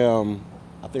pay him.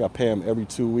 I think I pay him every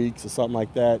 2 weeks or something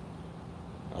like that.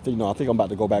 I think I'm about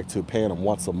to go back to paying him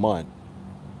once a month.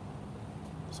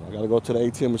 So I got to go to the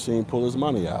ATM machine, pull his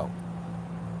money out.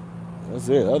 That's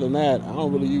it. Other than that, I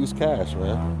don't really use cash,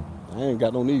 man. I ain't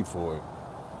got no need for it.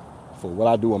 For what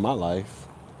I do in my life,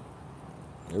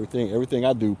 everything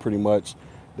I do pretty much,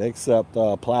 they accept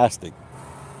plastic.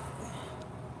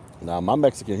 Now my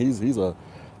Mexican,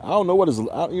 I don't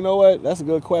know you know what? That's a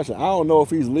good question. I don't know if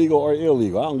he's legal or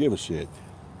illegal. I don't give a shit.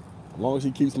 As long as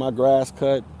he keeps my grass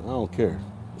cut, I don't care.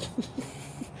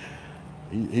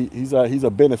 He's a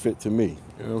benefit to me.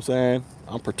 You know what I'm saying?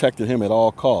 I'm protecting him at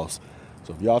all costs.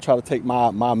 So if y'all try to take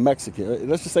my Mexican,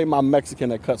 let's just say my Mexican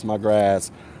that cuts my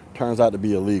grass turns out to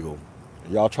be illegal,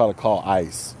 y'all try to call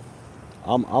ICE,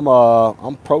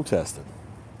 I'm protesting.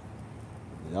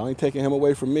 Y'all ain't taking him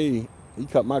away from me. He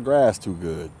cut my grass too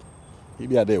good. He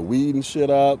be out there weeding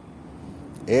shit up,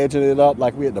 edging it up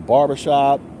like we at the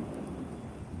barbershop,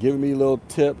 giving me a little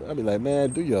tip. I'd be like,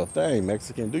 man, do your thing,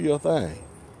 Mexican. Do your thing.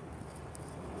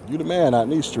 You the man out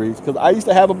in these streets. Because I used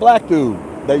to have a black dude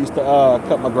that used to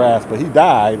cut my grass, but he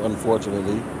died,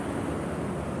 unfortunately.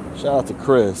 Shout out to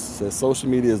Chris. Says social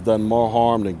media has done more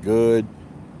harm than good,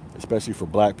 especially for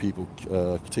black people.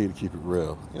 Continue to keep it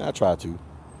real. Yeah, I try to.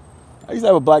 I used to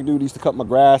have a black dude who used to cut my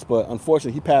grass, but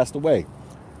unfortunately he passed away.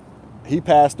 He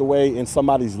passed away in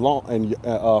somebody's lawn and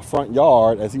front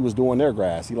yard as he was doing their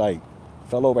grass. He like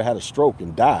fell over, had a stroke,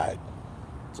 and died.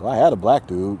 So I had a black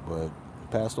dude, but he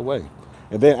passed away.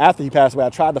 And then after he passed away, I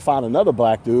tried to find another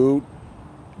black dude,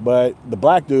 but the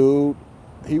black dude,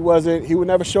 he would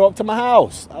never show up to my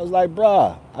house. I was like,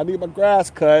 bruh, I need my grass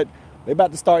cut. They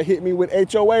about to start hitting me with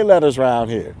HOA letters around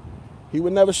here. He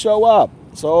would never show up.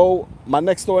 So my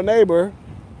next door neighbor,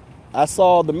 I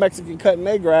saw the Mexican cutting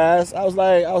their grass. I was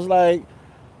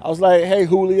like, hey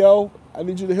Julio, I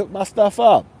need you to hook my stuff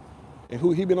up.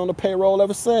 And he been on the payroll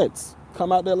ever since.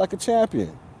 Come out there like a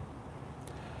champion.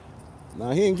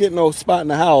 Now he ain't getting no spot in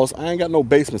the house. I ain't got no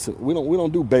basements. We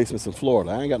don't do basements in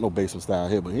Florida. I ain't got no basements down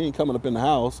here, but he ain't coming up in the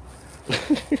house.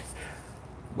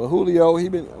 But Julio, he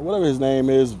been whatever his name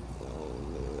is.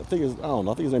 I think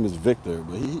his name is Victor.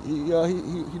 But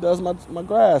he does my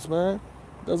grass, man.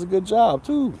 Does a good job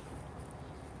too.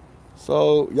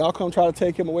 So y'all come try to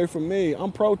take him away from me.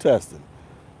 I'm protesting.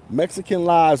 Mexican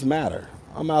lives matter.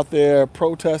 I'm out there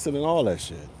protesting and all that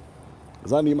shit.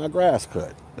 Because I need my grass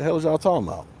cut. The hell is y'all talking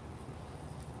about?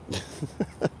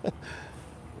 The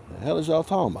hell is y'all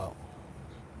talking about?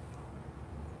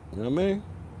 You know what I mean?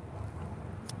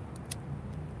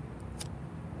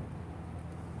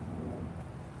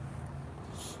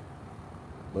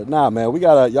 But nah, man,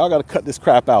 y'all gotta cut this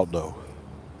crap out though.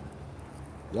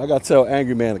 Y'all gotta tell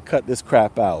Angryman to cut this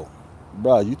crap out.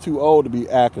 Bruh, you too old to be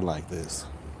acting like this.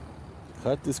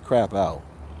 Cut this crap out.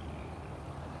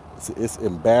 It's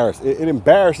embarrassing. It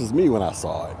embarrasses me when I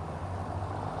saw it.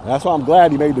 And that's why I'm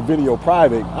glad he made the video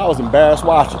private. I was embarrassed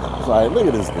watching it. It's like, look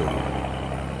at this dude.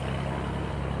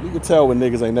 You can tell when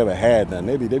niggas ain't never had nothing.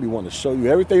 They be wanting to show you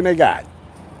everything they got.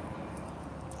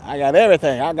 I got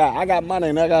everything. I got money,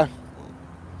 nigga.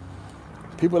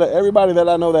 Everybody that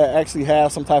I know that actually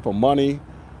have some type of money,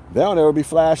 they don't ever be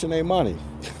flashing their money.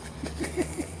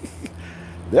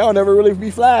 They don't ever really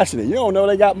be flashing it. You don't know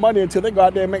they got money until they go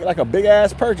out there and make like a big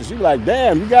ass purchase. You be like,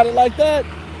 damn, you got it like that?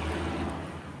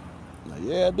 Like,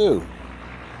 yeah, I do.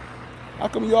 How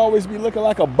come you always be looking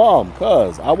like a bum?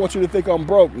 Cause I want you to think I'm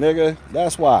broke, nigga.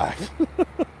 That's why.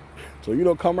 So you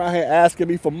don't come around here asking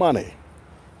me for money.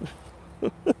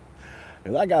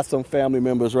 And I got some family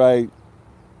members, right?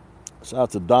 Shout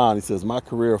out to Don. He says, my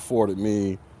career afforded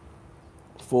me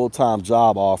full-time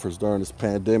job offers during this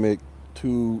pandemic.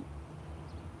 Two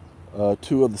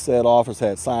of the said offers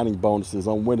had signing bonuses.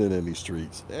 I'm winning in these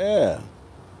streets. Yeah.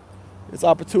 It's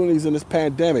opportunities in this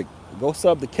pandemic. Go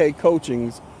sub to K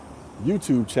Coaching's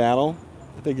YouTube channel.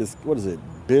 I think it's,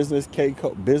 K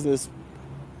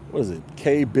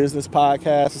Business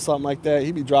Podcast or something like that.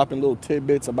 He be dropping little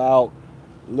tidbits about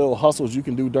little hustles you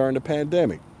can do during the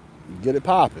pandemic. Get it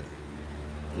popping.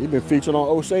 He's been featured on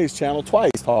O'Shea's channel twice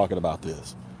talking about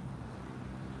this.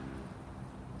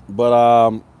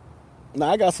 But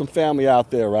now I got some family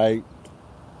out there, right?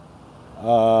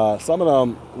 Some of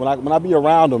them, when I be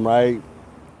around them, right,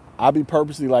 I be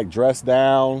purposely like dressed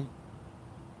down,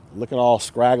 looking all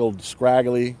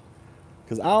scraggly,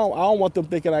 because I don't want them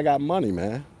thinking I got money,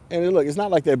 man. And look, it's not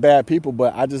like they're bad people,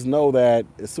 but I just know that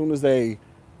as soon as they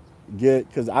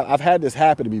because I've had this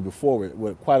happen to me before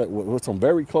with some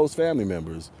very close family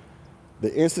members.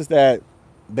 The instance that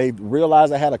they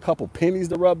realized I had a couple pennies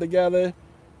to rub together,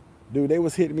 dude, they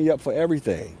was hitting me up for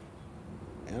everything.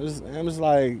 And I'm just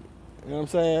like, you know what I'm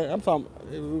saying?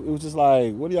 It was just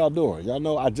like, what are y'all doing? Y'all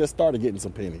know I just started getting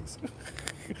some pennies.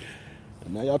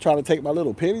 And now y'all trying to take my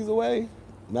little pennies away?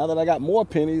 Now that I got more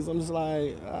pennies, I'm just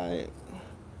like, I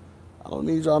don't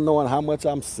need y'all knowing how much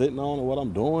I'm sitting on or what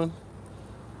I'm doing.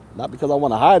 Not because I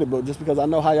want to hide it, but just because I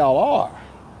know how y'all are.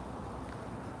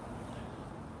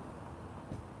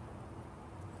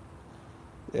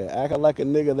 Yeah, acting like a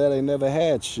nigga that ain't never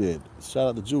had shit. Shout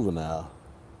out to Juvenile.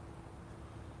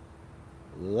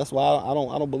 That's why I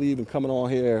don't believe in coming on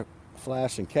here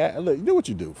flashing cash. Look, you do what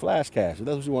you do. Flash cash. If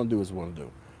that's what you want to do, it's what you want to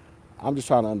do. I'm just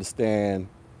trying to understand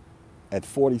at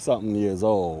 40-something years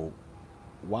old,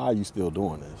 why are you still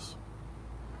doing this?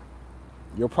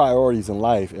 Your priorities in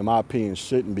life, in my opinion,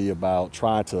 shouldn't be about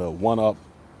trying to one-up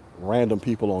random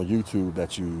people on YouTube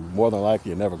that you more than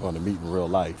likely are never going to meet in real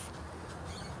life.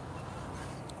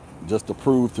 Just to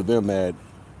prove to them that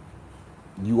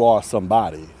you are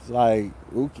somebody. It's like,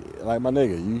 okay, like my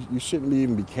nigga, you shouldn't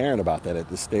even be caring about that at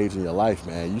this stage in your life,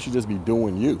 man. You should just be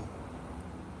doing you.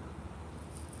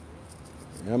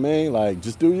 You know what I mean? Like,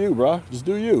 just do you, bro. Just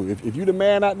do you. If you the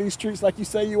man out in these streets like you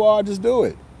say you are, just do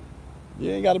it.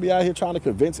 You ain't got to be out here trying to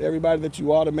convince everybody that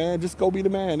you are the man. Just go be the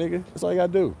man, nigga. That's all you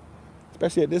got to do.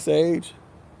 Especially at this age.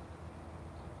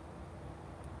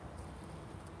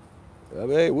 I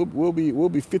mean, we'll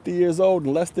be 50 years old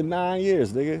in less than 9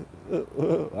 years, nigga.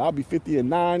 I'll be 50 in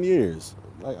 9 years.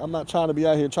 Like, I'm not trying to be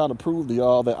out here trying to prove to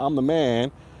y'all that I'm the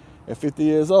man at 50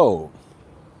 years old.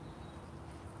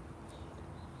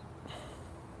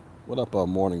 What up,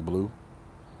 Morning Blue? You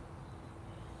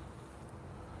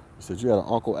said you had an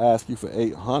uncle ask you for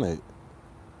 800.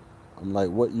 I'm like,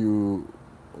 what are you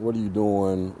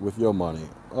doing with your money?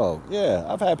 Oh, yeah,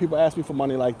 I've had people ask me for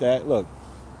money like that. Look,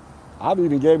 I've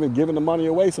even given the money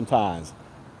away sometimes.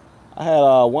 I had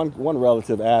one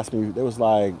relative ask me. It was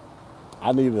like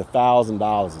I needed $1,000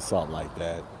 or something like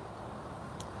that.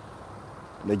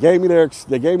 They gave me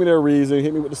their reason.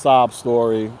 Hit me with the sob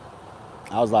story.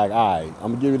 I was like, all right,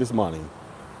 I'm gonna give you this money.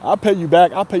 I'll pay you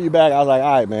back. I was like,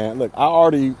 all right, man. Look, I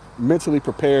already mentally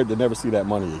prepared to never see that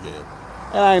money again,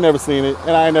 and I ain't never seen it,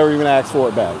 and I ain't never even asked for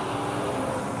it back.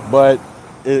 But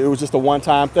it was just a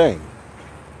one-time thing.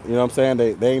 You know what I'm saying?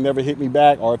 They ain't never hit me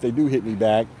back, or if they do hit me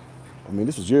back, I mean,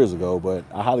 this was years ago, but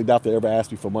I highly doubt they ever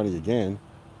ask me for money again.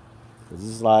 Because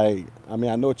it's like, I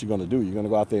mean, I know what you're going to do. You're going to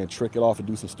go out there and trick it off and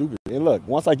do some stupid. And look,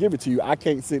 once I give it to you, I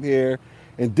can't sit here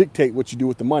and dictate what you do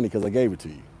with the money because I gave it to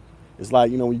you. It's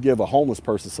like, when you give a homeless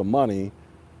person some money,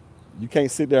 you can't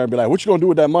sit there and be like, what you going to do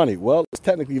with that money? Well, it's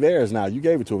technically theirs now. You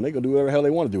gave it to them. They going to do whatever the hell they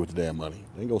want to do with the damn money.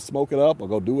 They go smoke it up or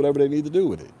go do whatever they need to do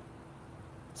with it.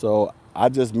 So I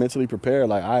just mentally prepared,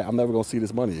 like, I'm never going to see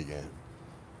this money again.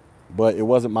 But it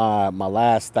wasn't my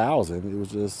last 1,000.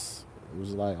 It was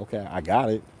like, okay, I got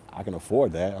it. I can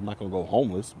afford that. I'm not going to go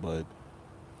homeless, but,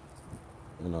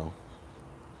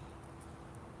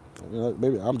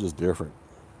 maybe I'm just different.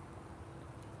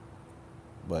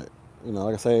 But,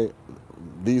 like I say,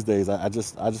 these days I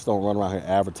just don't run around here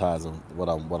advertising what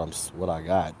I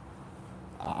got.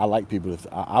 I like people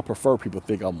I prefer people to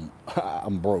think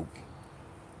I'm broke.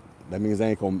 That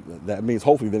means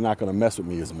hopefully they're not going to mess with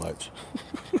me as much.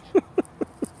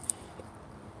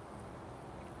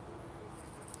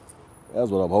 That's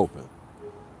what I'm hoping.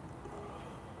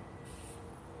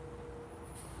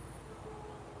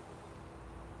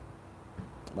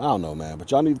 I don't know, man. But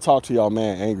y'all need to talk to y'all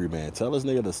man, Angryman. Tell this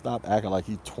nigga to stop acting like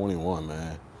he's 21,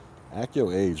 man. Act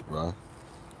your age, bro.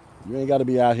 You ain't got to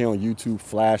be out here on YouTube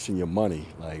flashing your money.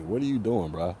 Like, what are you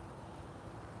doing, bro?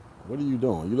 What are you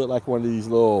doing? You look like one of these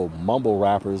little mumble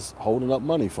rappers holding up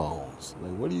money phones.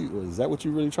 Like, is that what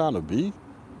you really trying to be?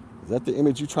 Is that the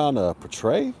image you trying to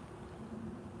portray?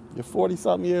 You're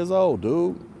 40-something years old,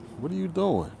 dude. What are you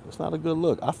doing? It's not a good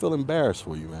look. I feel embarrassed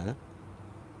for you, man.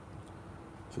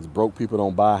 Since broke people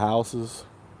don't buy houses.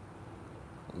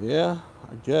 Yeah,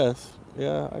 I guess.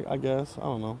 Yeah, I guess. I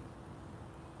don't know.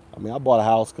 I mean, I bought a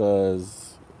house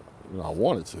because, I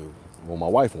wanted to. Well, my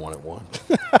wife wanted one.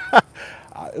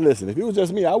 Listen, if it was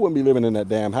just me, I wouldn't be living in that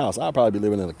damn house. I'd probably be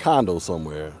living in a condo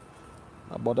somewhere.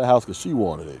 I bought that house because she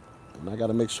wanted it. And I got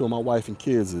to make sure my wife and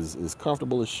kids is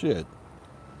comfortable as shit.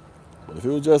 But if it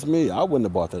was just me, I wouldn't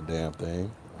have bought that damn thing.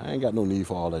 I ain't got no need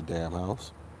for all that damn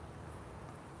house.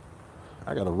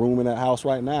 I got a room in that house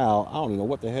right now. I don't even know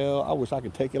what the hell. I wish I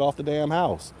could take it off the damn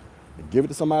house and give it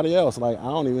to somebody else. Like, I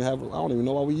don't even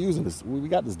know why we using this. We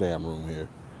got this damn room here.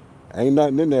 Ain't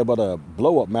nothing in there but a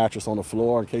blow-up mattress on the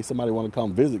floor in case somebody want to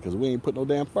come visit because we ain't put no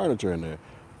damn furniture in there.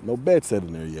 No bed set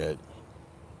in there yet.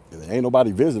 And there ain't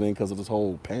nobody visiting because of this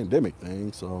whole pandemic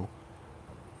thing, so,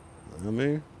 you know what I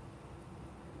mean?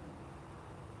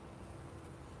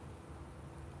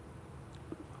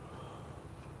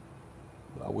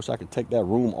 I wish I could take that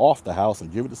room off the house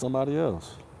and give it to somebody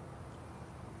else.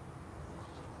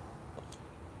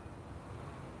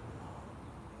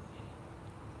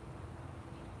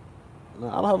 Now,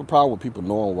 I don't have a problem with people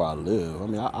knowing where I live. I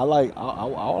mean, I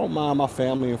don't mind my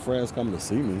family and friends coming to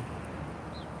see me.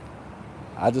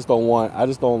 I just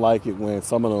don't like it when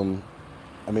some of them,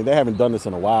 I mean, they haven't done this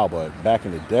in a while, but back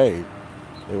in the day,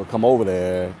 they would come over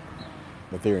there,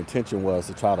 but their intention was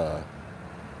to try to,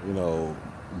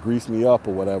 grease me up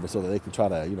or whatever so that they could try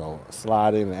to,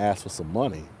 slide in and ask for some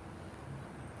money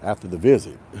after the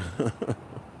visit.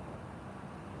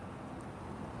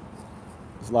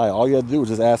 It's like, all you had to do was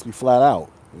just ask me flat out.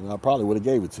 I probably would have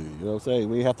gave it to you. You know what I'm saying?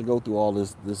 We didn't have to go through all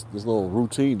this little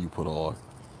routine you put on.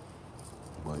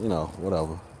 But,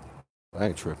 whatever. I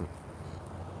ain't tripping.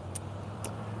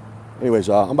 Anyways,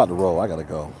 y'all, I'm about to roll. I got to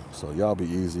go. So y'all be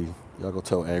easy. Y'all go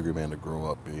tell Angryman to grow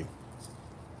up, B.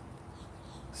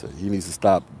 So he needs to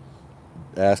stop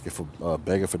asking for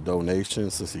begging for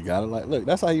donations since he got it. Like, look,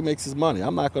 that's how he makes his money.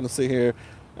 I'm not going to sit here.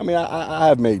 I mean, I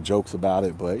have made jokes about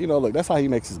it, but look, that's how he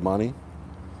makes his money.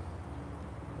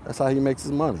 That's how he makes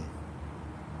his money.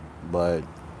 But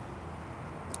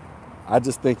I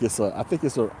just think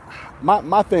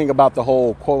my thing about the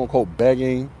whole quote unquote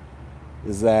begging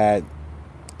is that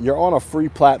you're on a free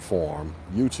platform,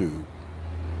 YouTube.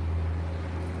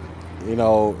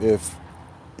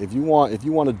 If you want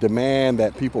to demand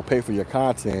that people pay for your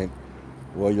content,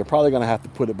 well, you're probably going to have to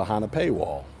put it behind a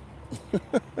paywall.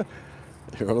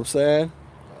 You know what I'm saying?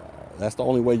 That's the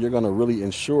only way you're going to really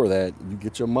ensure that you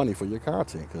get your money for your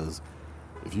content. Because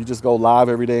if you just go live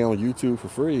every day on YouTube for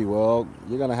free, well,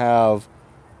 you're going to have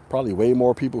probably way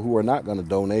more people who are not going to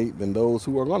donate than those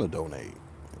who are going to donate.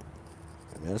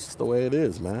 And that's just the way it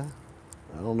is, man.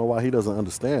 I don't know why he doesn't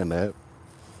understand that.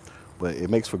 But it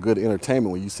makes for good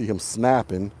entertainment when you see him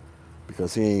snapping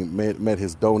because he ain't met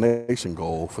his donation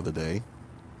goal for the day.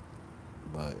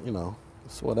 But,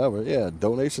 it's whatever. Yeah,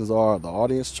 donations are the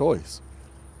audience choice.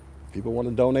 If people want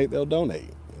to donate, they'll donate.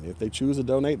 And if they choose to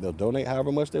donate, they'll donate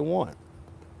however much they want.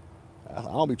 I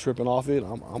don't be tripping off it.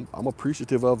 I'm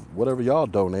appreciative of whatever y'all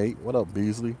donate. What up,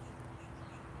 Beasley?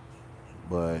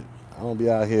 But I don't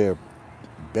be out here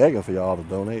begging for y'all to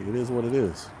donate. It is what it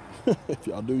is. If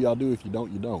y'all do, y'all do. If you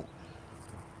don't, you don't.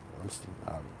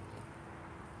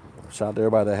 Shout out to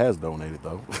everybody that has donated,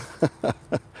 though.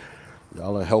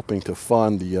 Y'all are helping to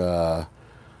fund the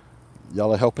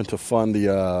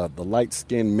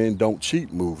light-skinned men don't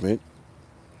cheat movement.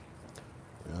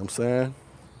 You know what I'm saying?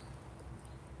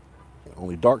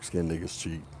 Only dark-skinned niggas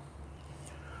cheat.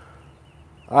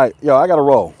 All right, I got to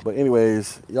roll. But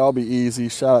anyways, y'all be easy.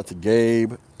 Shout out to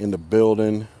Gabe in the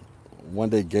building. One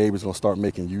day Gabe is going to start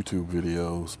making YouTube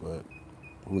videos, but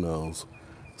who knows?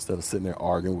 Instead of sitting there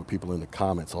arguing with people in the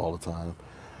comments all the time.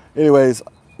 Anyways,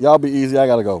 y'all be easy. I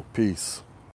got to go. Peace.